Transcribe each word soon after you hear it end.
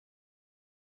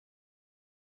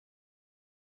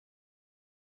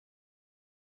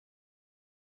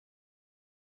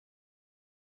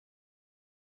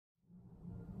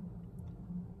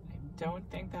don't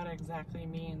think that exactly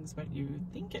means what you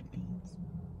think it means.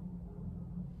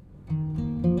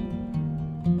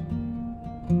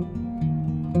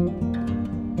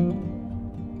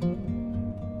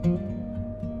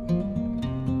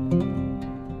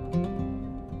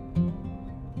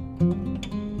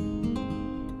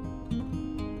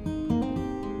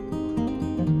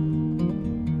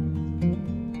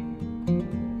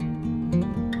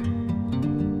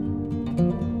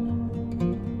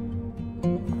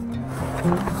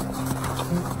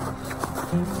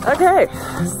 Okay,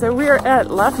 so we are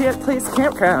at Lafayette Place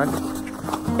Campground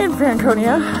in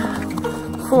Franconia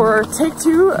for take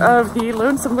 2 of the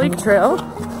Lonesome Lake Trail.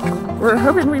 We're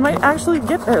hoping we might actually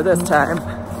get there this time.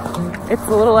 It's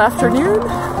a little afternoon,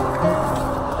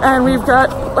 and we've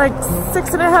got like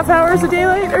 6.5 hours of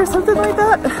daylight or something like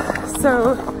that.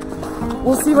 So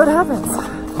we'll see what happens.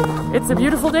 It's a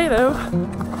beautiful day though.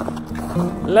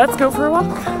 Let's go for a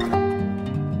walk.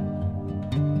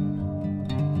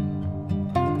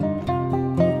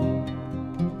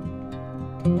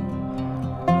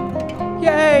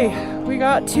 Yay! We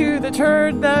got to the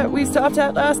turn that we stopped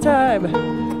at last time,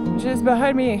 which is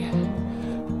behind me.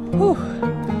 Whew.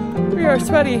 We are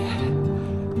sweaty.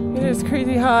 It is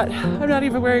crazy hot. I'm not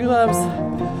even wearing gloves.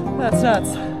 That's nuts.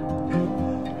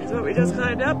 Here's what we just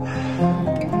climbed up.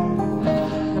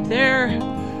 Up there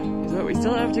is what we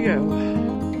still have to go.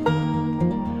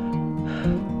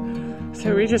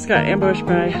 So we just got ambushed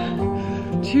by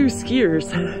 2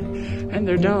 skiers and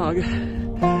their dog.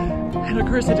 And of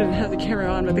course I didn't have the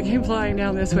camera on, but they came flying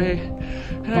down this way,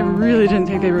 and I really didn't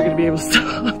think they were going to be able to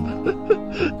stop.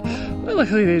 But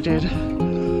luckily they did.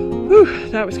 Whew,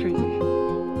 that was crazy.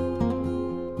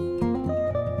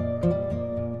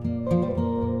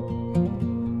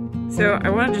 So I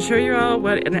wanted to show you all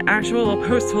what an actual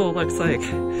post hole looks like.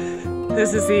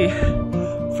 This is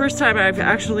the first time I've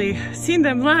actually seen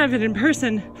them live and in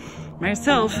person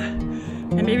myself.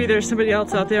 And maybe there's somebody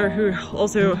else out there who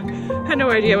also had no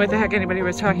idea what the heck anybody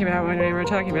was talking about when they were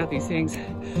talking about these things.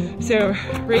 So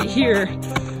right here,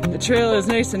 the trail is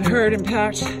nice and hard and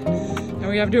packed, and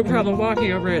we have no problem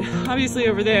walking over it. Obviously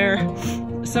over there,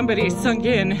 somebody sunk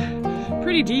in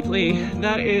pretty deeply.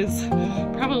 That is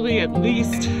probably at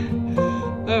least,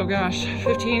 oh gosh,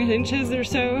 15 inches or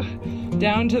so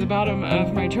down to the bottom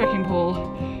of my trekking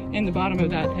pole in the bottom of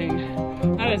that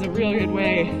thing. That is a real good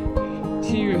way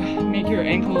to make your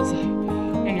ankles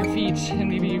and your feet and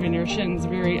maybe even your shins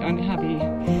very unhappy.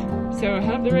 So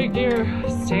have the right gear,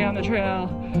 stay on the trail,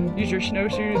 use your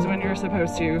snowshoes when you're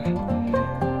supposed to.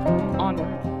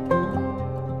 Onward.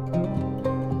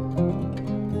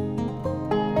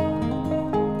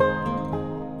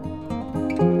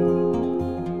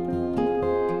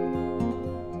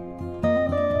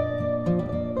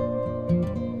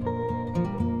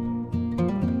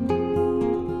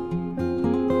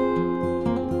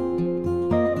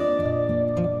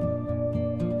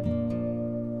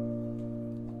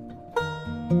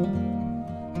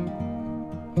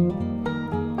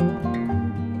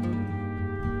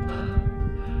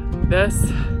 This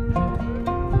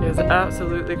is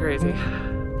absolutely crazy.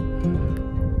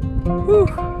 Whew.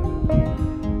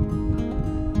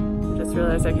 I just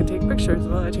realized I can take pictures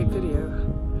while I take video.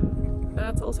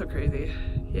 That's also crazy.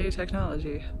 Yay,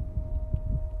 technology.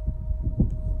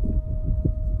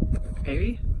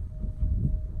 Maybe?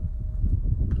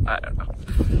 I don't know.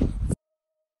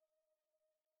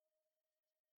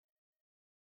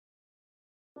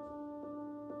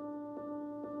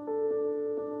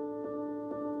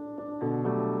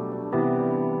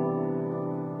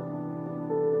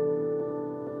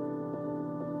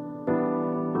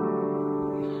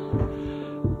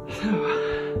 So,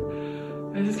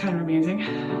 this is kind of amazing.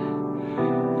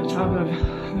 The top of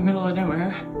the middle of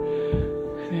nowhere,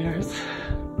 there's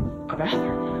a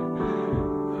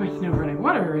bathroom with no running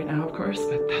water right now, of course,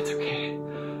 but that's okay.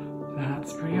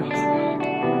 That's pretty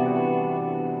awesome.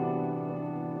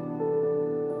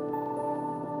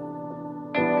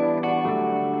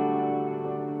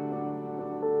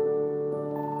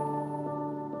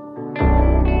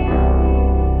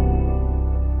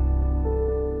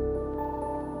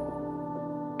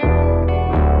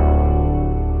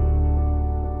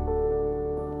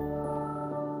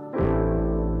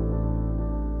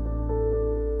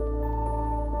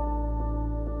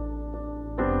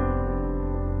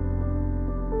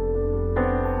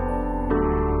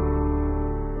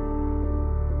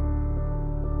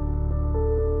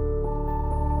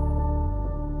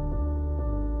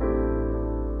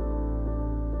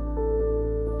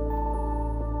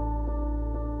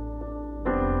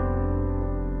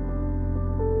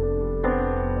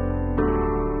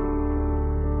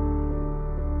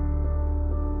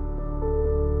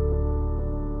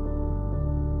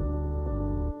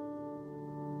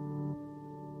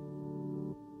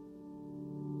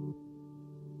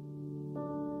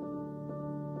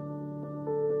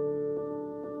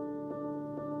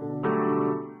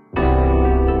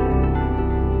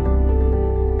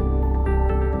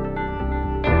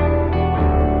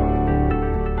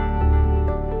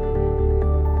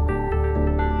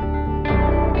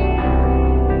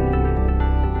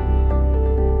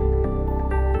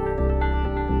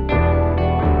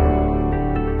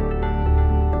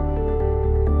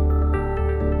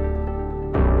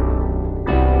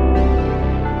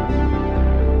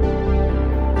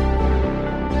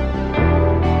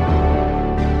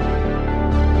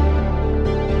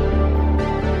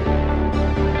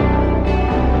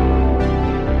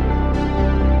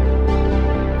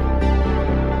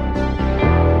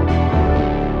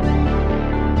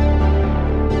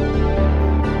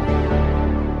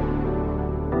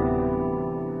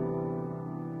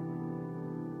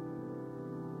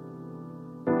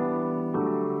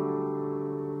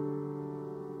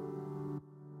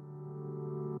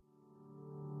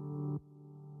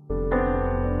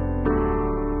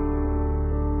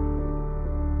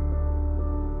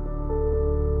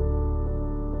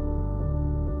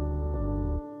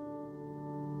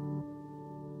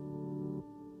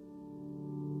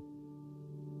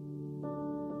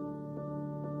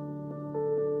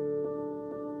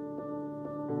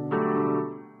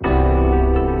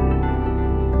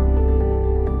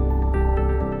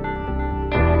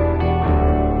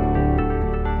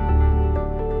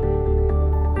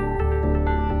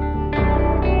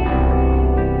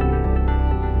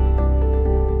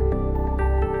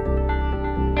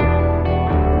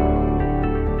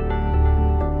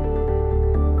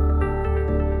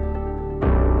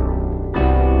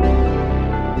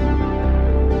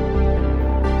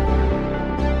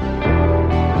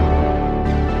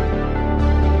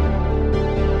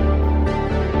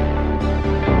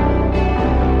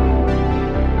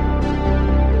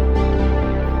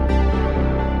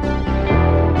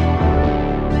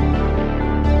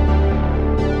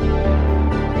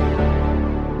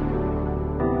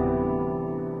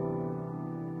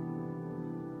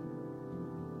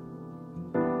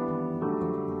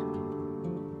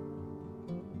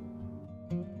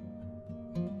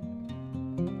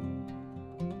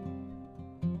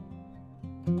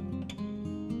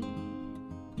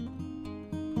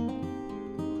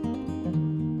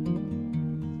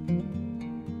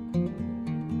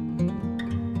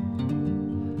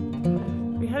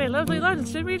 lovely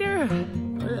lunch, did we, dear?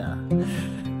 Oh, yeah.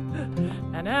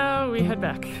 And now we head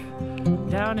back.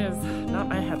 Down is not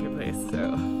my happy place, so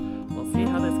we'll see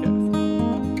how this goes.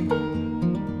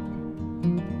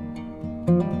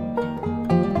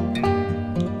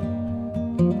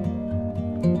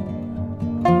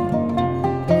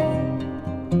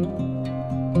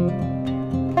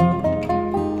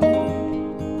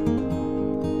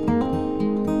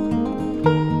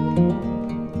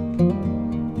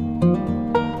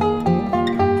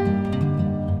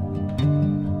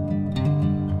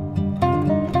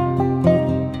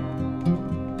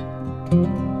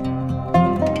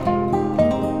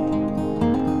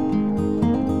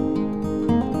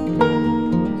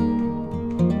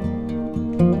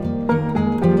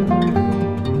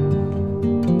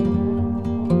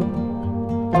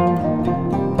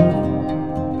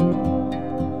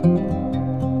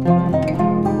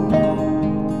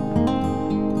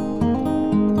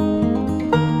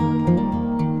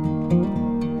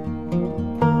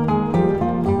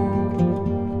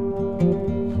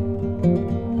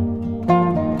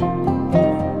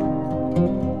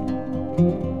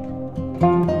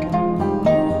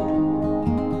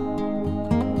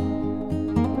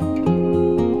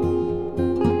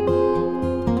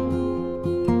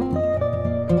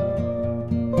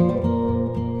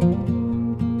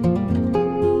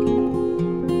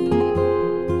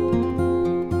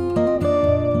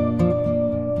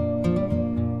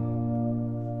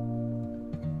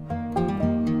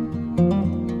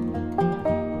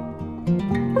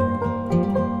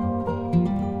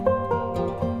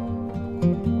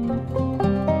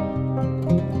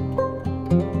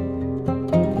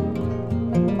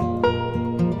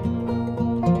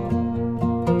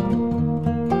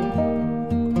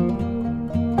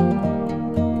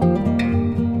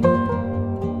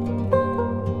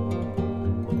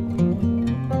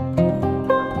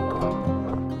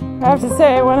 I have to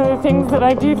say, one of the things that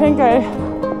I do think I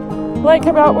like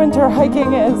about winter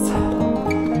hiking is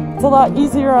it's a lot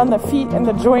easier on the feet and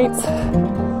the joints,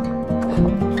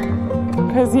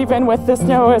 because even with the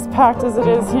snow as packed as it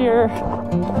is here,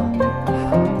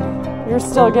 you're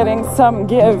still getting some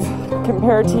give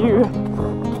compared to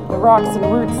the rocks and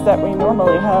roots that we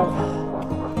normally have,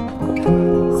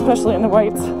 especially in the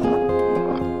whites.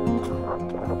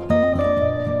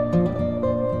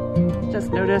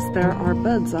 Notice there are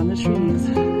buds on the trees.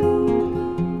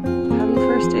 Happy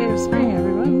first day of spring,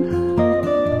 everyone.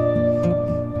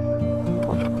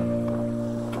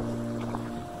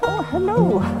 Oh,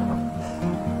 hello.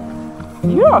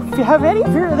 You don't have any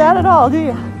fear of that at all, do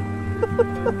you?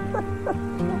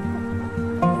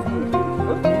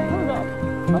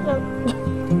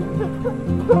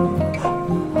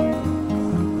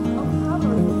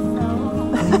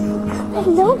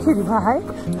 Hello, kitty pie.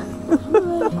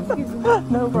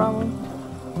 No problem.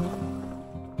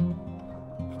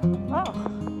 Wow,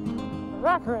 we're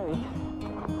back already.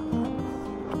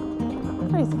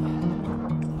 Crazy.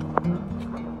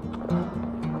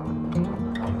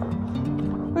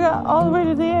 We got all the way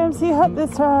to the AMC hut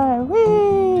this time.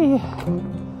 Whee!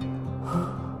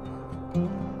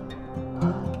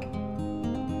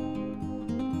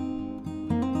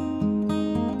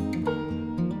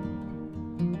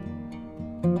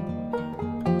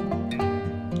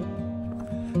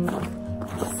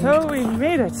 So we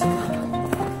made it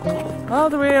all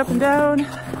the way up and down.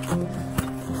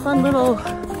 Fun little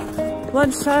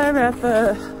lunchtime at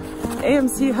the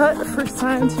AMC hut. First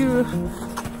time to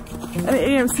an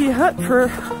AMC hut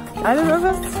for either of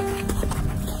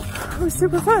us. It was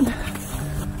super fun.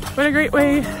 What a great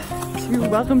way to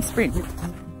welcome spring.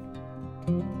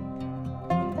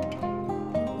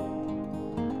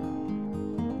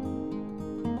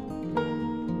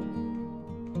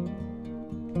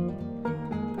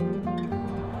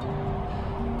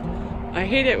 I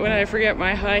hate it when I forget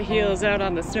my high heels out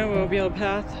on the snowmobile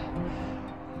path.